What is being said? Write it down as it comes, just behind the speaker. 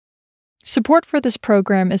Support for this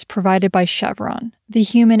program is provided by Chevron, the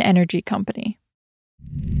human energy company.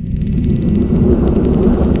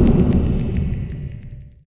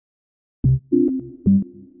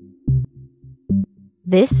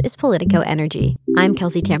 This is Politico Energy. I'm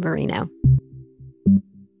Kelsey Tamburino.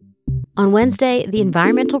 On Wednesday, the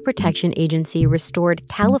Environmental Protection Agency restored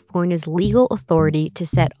California's legal authority to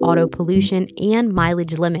set auto pollution and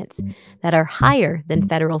mileage limits that are higher than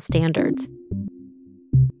federal standards.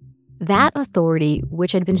 That authority,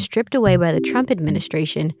 which had been stripped away by the Trump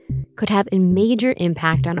administration, could have a major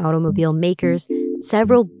impact on automobile makers,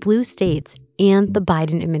 several blue states, and the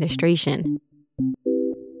Biden administration.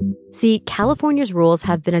 See, California's rules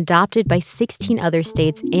have been adopted by 16 other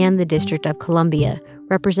states and the District of Columbia,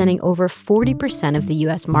 representing over 40% of the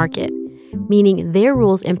U.S. market, meaning their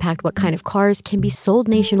rules impact what kind of cars can be sold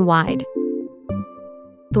nationwide.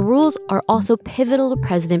 The rules are also pivotal to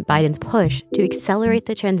President Biden's push to accelerate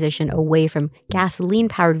the transition away from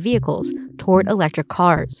gasoline-powered vehicles toward electric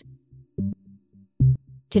cars.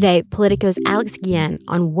 Today, Politico's Alex Guillen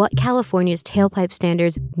on what California's tailpipe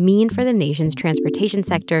standards mean for the nation's transportation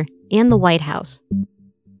sector and the White House.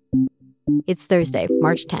 It's Thursday,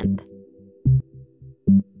 March 10th.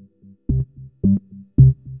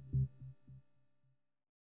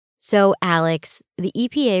 So, Alex, the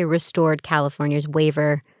EPA restored California's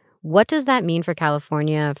waiver. What does that mean for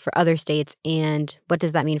California, for other states, and what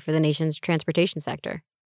does that mean for the nation's transportation sector?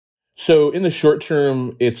 So in the short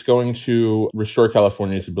term, it's going to restore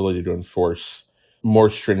California's ability to enforce more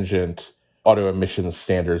stringent auto emissions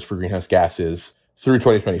standards for greenhouse gases through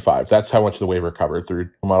 2025. That's how much the waiver covered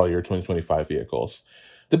through model year 2025 vehicles.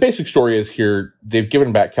 The basic story is here, they've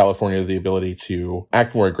given back California the ability to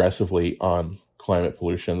act more aggressively on climate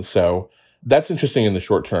pollution. So that's interesting in the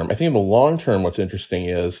short term. I think in the long term, what's interesting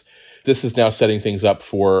is this is now setting things up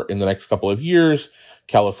for, in the next couple of years,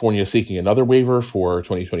 California seeking another waiver for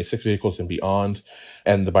 2026 vehicles and beyond,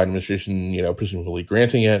 and the Biden administration, presumably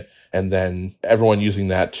granting it, and then everyone using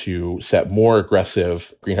that to set more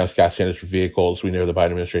aggressive greenhouse gas standards for vehicles. We know the Biden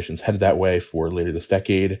administration's headed that way for later this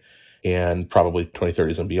decade and probably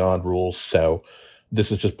 2030s and beyond rules. So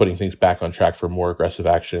this is just putting things back on track for more aggressive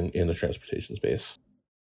action in the transportation space.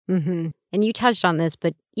 Mm-hmm. And you touched on this,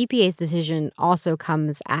 but EPA's decision also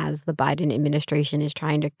comes as the Biden administration is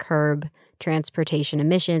trying to curb transportation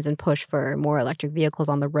emissions and push for more electric vehicles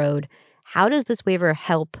on the road. How does this waiver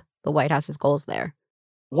help the White House's goals there?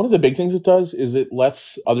 One of the big things it does is it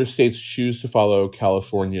lets other states choose to follow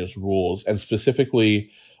California's rules, and specifically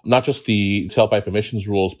not just the tailpipe emissions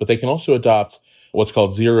rules, but they can also adopt what's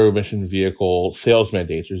called zero emission vehicle sales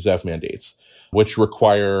mandates or ZEV mandates, which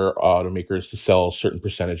require automakers to sell certain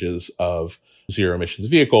percentages of zero emissions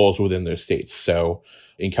vehicles within their states. So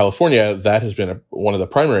in California, that has been one of the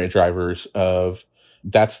primary drivers of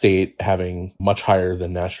that state having much higher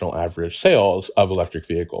than national average sales of electric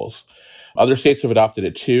vehicles. Other states have adopted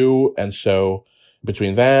it too. And so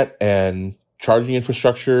between that and charging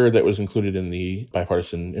infrastructure that was included in the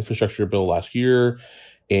bipartisan infrastructure bill last year,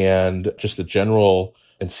 and just the general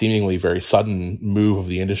and seemingly very sudden move of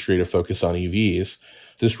the industry to focus on EVs,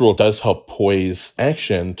 this rule does help poise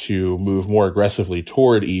action to move more aggressively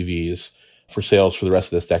toward EVs for sales for the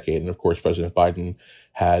rest of this decade. And of course, President Biden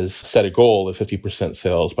has set a goal of 50%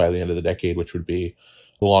 sales by the end of the decade, which would be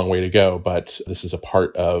a long way to go. But this is a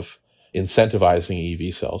part of incentivizing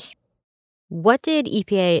EV sales. What did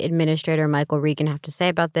EPA Administrator Michael Regan have to say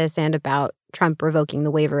about this and about Trump revoking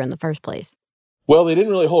the waiver in the first place? Well, they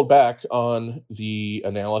didn't really hold back on the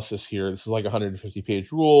analysis here. This is like a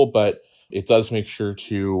 150-page rule, but it does make sure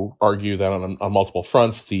to argue that on multiple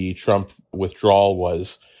fronts, the Trump withdrawal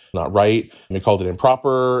was not right. It called it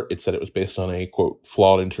improper. It said it was based on a, quote,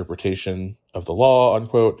 flawed interpretation of the law,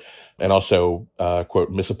 unquote, and also, quote,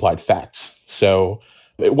 misapplied facts. So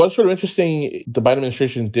it was sort of interesting. The Biden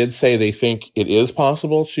administration did say they think it is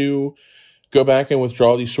possible to go back and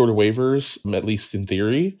withdraw these sort of waivers, at least in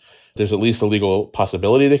theory. There's at least a legal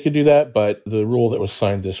possibility they could do that, but the rule that was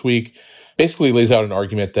signed this week basically lays out an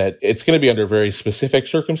argument that it's going to be under very specific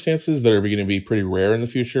circumstances that are going to be pretty rare in the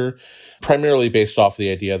future, primarily based off the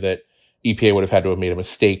idea that EPA would have had to have made a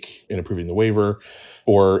mistake in approving the waiver,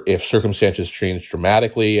 or if circumstances change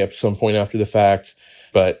dramatically at some point after the fact.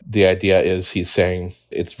 But the idea is he's saying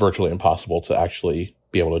it's virtually impossible to actually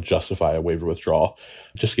be able to justify a waiver withdrawal,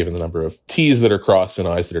 just given the number of T's that are crossed and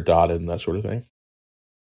I's that are dotted and that sort of thing.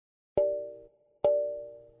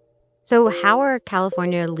 So how are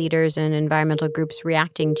California leaders and environmental groups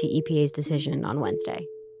reacting to EPA's decision on Wednesday?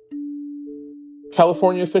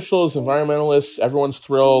 California officials, environmentalists, everyone's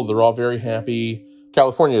thrilled. They're all very happy.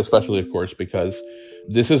 California especially, of course, because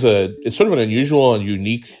this is it's sort of an unusual and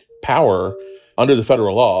unique power under the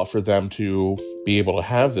federal law for them to be able to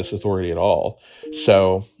have this authority at all.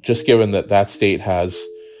 So just given that that state has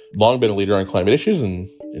long been a leader on climate issues and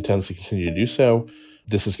intends to continue to do so,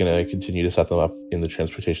 this is going to continue to set them up in the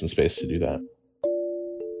transportation space to do that.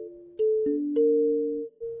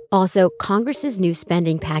 Also, Congress's new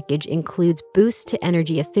spending package includes boosts to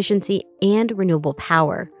energy efficiency and renewable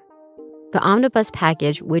power. The omnibus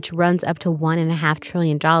package, which runs up to $1.5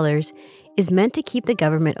 trillion, is meant to keep the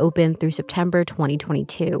government open through September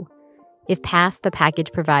 2022. If passed, the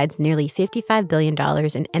package provides nearly $55 billion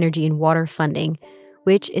in energy and water funding,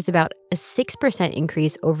 which is about a 6%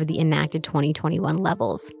 increase over the enacted 2021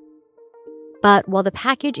 levels. But while the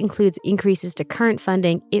package includes increases to current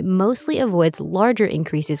funding, it mostly avoids larger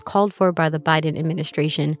increases called for by the Biden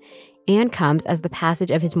administration and comes as the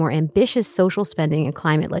passage of his more ambitious social spending and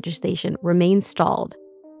climate legislation remains stalled.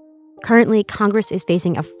 Currently, Congress is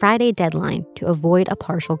facing a Friday deadline to avoid a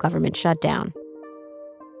partial government shutdown.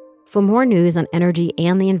 For more news on energy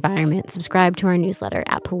and the environment, subscribe to our newsletter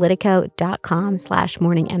at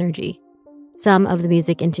politico.com/morningenergy. Some of the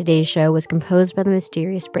music in today's show was composed by the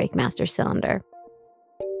mysterious Breakmaster Cylinder.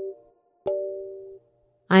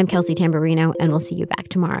 I'm Kelsey Tamburino, and we'll see you back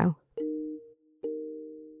tomorrow.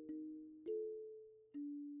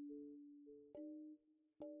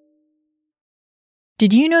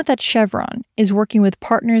 Did you know that Chevron is working with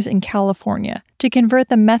partners in California to convert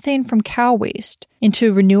the methane from cow waste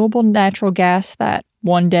into renewable natural gas that,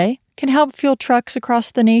 one day, can help fuel trucks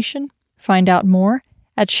across the nation? Find out more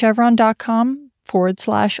at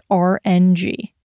chevron.com/RNG.